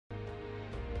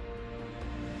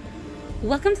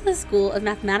Welcome to the School of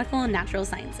Mathematical and Natural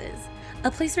Sciences,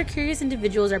 a place where curious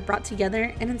individuals are brought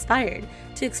together and inspired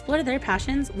to explore their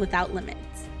passions without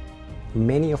limits.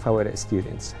 Many of our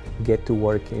students get to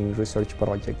work in research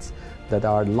projects that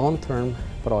are long-term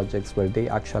projects where they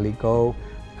actually go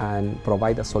and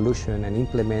provide a solution and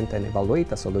implement and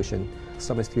evaluate a solution.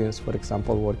 Some students, for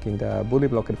example, work in the Bully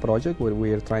Blocker project where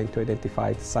we are trying to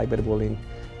identify cyberbullying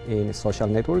in social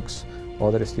networks.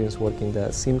 Other students work in the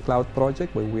SimCloud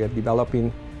project where we are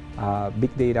developing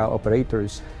big data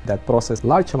operators that process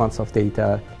large amounts of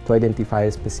data to identify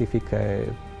specific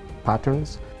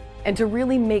patterns. And to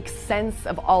really make sense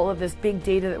of all of this big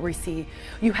data that we see,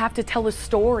 you have to tell a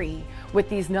story with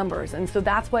these numbers. And so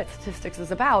that's what statistics is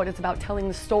about. It's about telling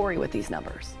the story with these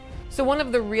numbers. So one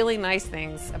of the really nice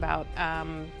things about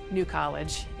New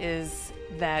College is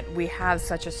that we have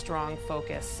such a strong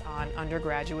focus on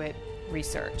undergraduate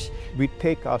research. We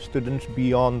take our students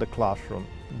beyond the classroom.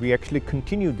 We actually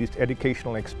continue this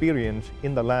educational experience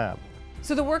in the lab.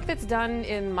 So the work that's done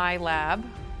in my lab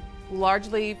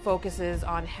largely focuses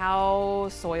on how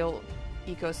soil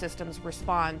ecosystems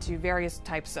respond to various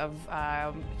types of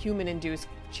human-induced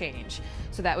change.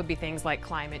 So that would be things like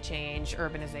climate change,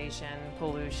 urbanization,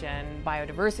 pollution,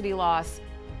 biodiversity loss.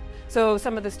 So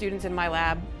some of the students in my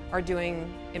lab are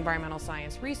doing environmental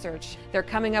science research. They're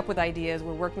coming up with ideas,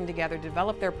 we're working together to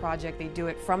develop their project. They do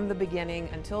it from the beginning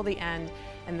until the end,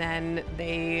 and then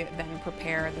they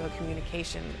prepare the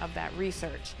communication of that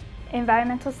research.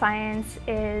 Environmental science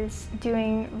is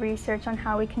doing research on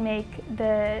how we can make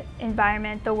the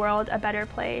environment, the world, a better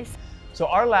place. So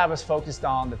our lab is focused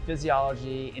on the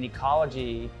physiology and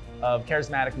ecology of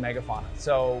charismatic megafauna.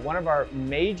 So one of our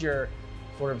major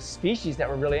sort of species that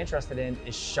we're really interested in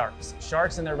is sharks.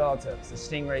 Sharks and their relatives, the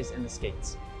stingrays and the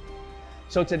skates.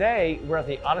 So today we're at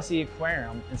the Odyssey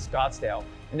Aquarium in Scottsdale,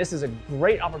 and this is a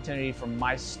great opportunity for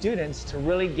my students to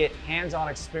really get hands-on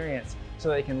experience so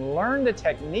they can learn the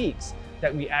techniques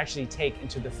that we actually take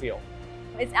into the field.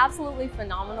 It's absolutely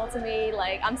phenomenal to me.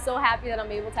 I'm so happy that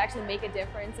I'm able to actually make a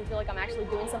difference and feel like I'm actually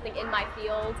doing something in my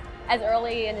field as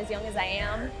early and as young as I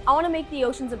am. I want to make the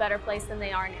oceans a better place than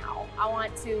they are now. I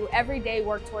want to every day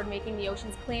work toward making the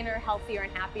oceans cleaner, healthier,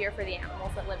 and happier for the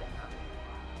animals that live in them.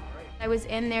 I was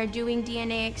in there doing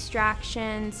DNA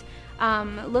extractions,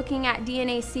 looking at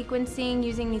DNA sequencing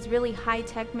using these really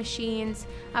high-tech machines.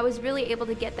 I was really able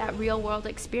to get that real-world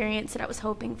experience that I was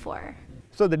hoping for.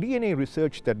 So the DNA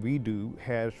research that we do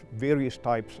has various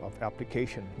types of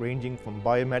application, ranging from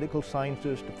biomedical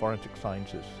sciences to forensic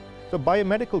sciences. So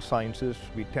biomedical sciences,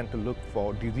 we tend to look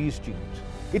for disease genes.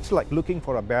 It's like looking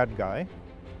for a bad guy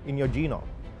in your genome,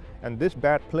 and this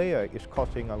bad player is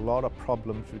causing a lot of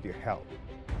problems with your health.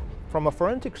 From a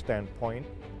forensic standpoint,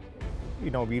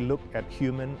 we look at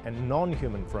human and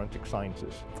non-human forensic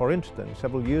sciences. For instance,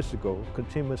 several years ago,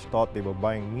 consumers thought they were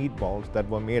buying meatballs that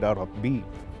were made out of beef.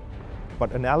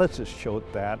 But analysis showed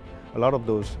that a lot of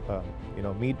those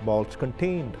meatballs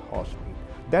contained horse meat.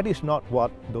 That is not what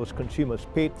those consumers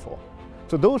paid for.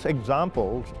 So those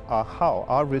examples are how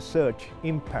our research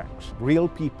impacts real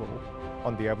people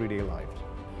on their everyday lives.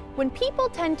 When people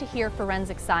tend to hear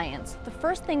forensic science, the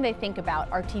first thing they think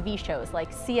about are TV shows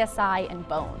like CSI and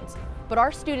Bones. But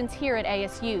our students here at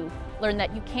ASU learn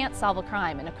that you can't solve a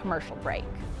crime in a commercial break.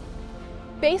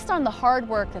 Based on the hard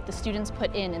work that the students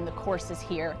put in the courses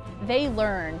here, they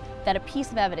learn that a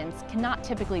piece of evidence cannot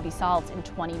typically be solved in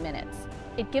 20 minutes.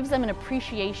 It gives them an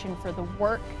appreciation for the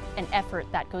work and effort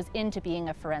that goes into being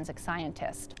a forensic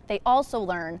scientist. They also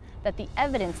learn that the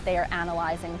evidence they are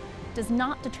analyzing does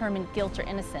not determine guilt or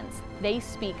innocence. They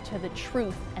speak to the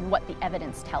truth and what the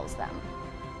evidence tells them.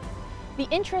 The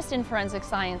interest in forensic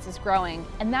science is growing,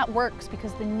 and that works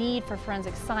because the need for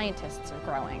forensic scientists are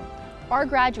growing. Our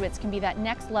graduates can be that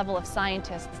next level of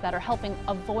scientists that are helping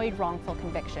avoid wrongful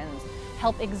convictions,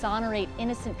 help exonerate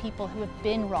innocent people who have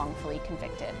been wrongfully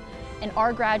convicted. And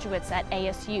our graduates at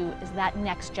ASU is that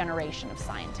next generation of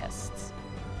scientists.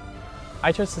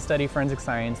 I chose to study forensic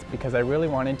science because I really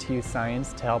wanted to use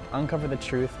science to help uncover the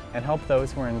truth and help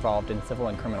those who are involved in civil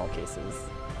and criminal cases.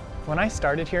 When I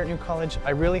started here at New College, I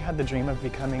really had the dream of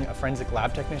becoming a forensic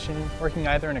lab technician, working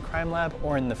either in a crime lab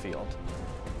or in the field.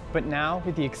 But now,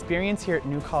 with the experience here at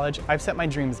New College, I've set my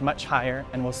dreams much higher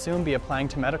and will soon be applying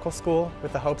to medical school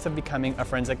with the hopes of becoming a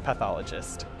forensic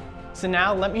pathologist. So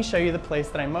now, let me show you the place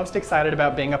that I'm most excited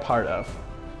about being a part of.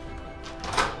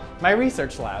 My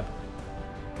research lab.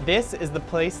 This is the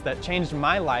place that changed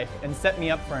my life and set me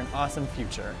up for an awesome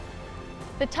future.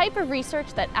 The type of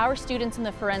research that our students in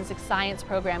the forensic science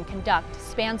program conduct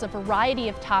spans a variety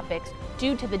of topics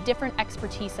due to the different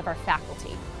expertise of our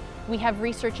faculty. We have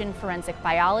research in forensic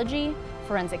biology,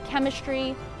 forensic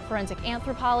chemistry, forensic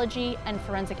anthropology, and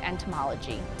forensic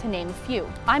entomology, to name a few.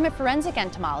 I'm a forensic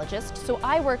entomologist, so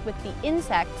I work with the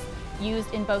insects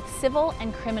used in both civil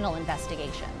and criminal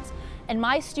investigations. And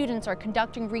my students are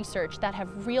conducting research that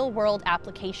have real-world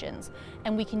applications,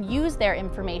 and we can use their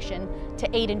information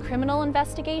to aid in criminal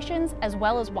investigations as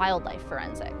well as wildlife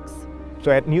forensics.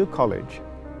 So at New College,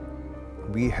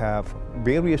 we have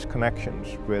various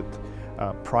connections with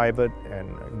private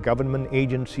and government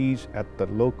agencies at the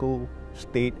local,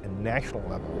 state, and national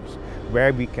levels,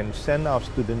 where we can send our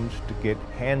students to get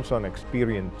hands-on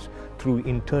experience through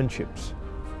internships.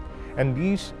 And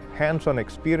these hands-on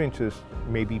experiences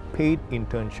may be paid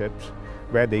internships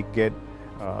where they get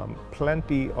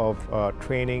plenty of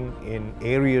training in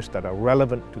areas that are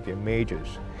relevant to their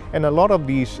majors. And a lot of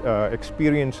these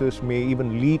experiences may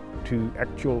even lead to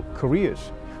actual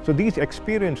careers. So these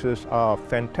experiences are a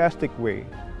fantastic way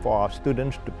for our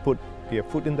students to put their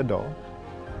foot in the door,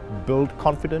 build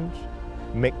confidence,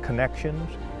 make connections,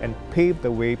 and pave the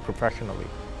way professionally.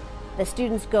 The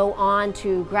students go on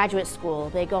to graduate school,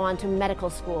 they go on to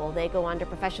medical school, they go on to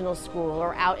professional school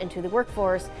or out into the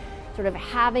workforce, sort of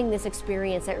having this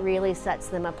experience that really sets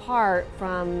them apart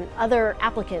from other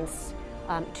applicants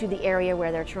to the area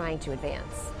where they're trying to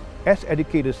advance. As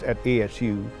educators at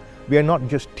ASU, we are not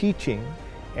just teaching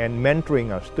and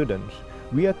mentoring our students,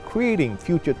 we are creating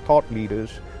future thought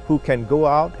leaders who can go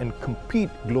out and compete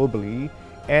globally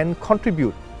and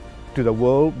contribute to the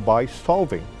world by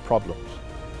solving problems.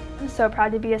 I'm so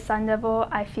proud to be a Sun Devil.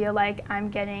 I feel like I'm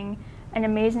getting an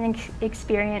amazing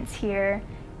experience here,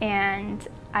 and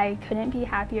I couldn't be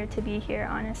happier to be here,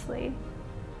 honestly.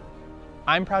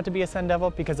 I'm proud to be a Sun Devil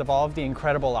because of all of the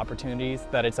incredible opportunities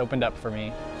that it's opened up for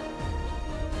me.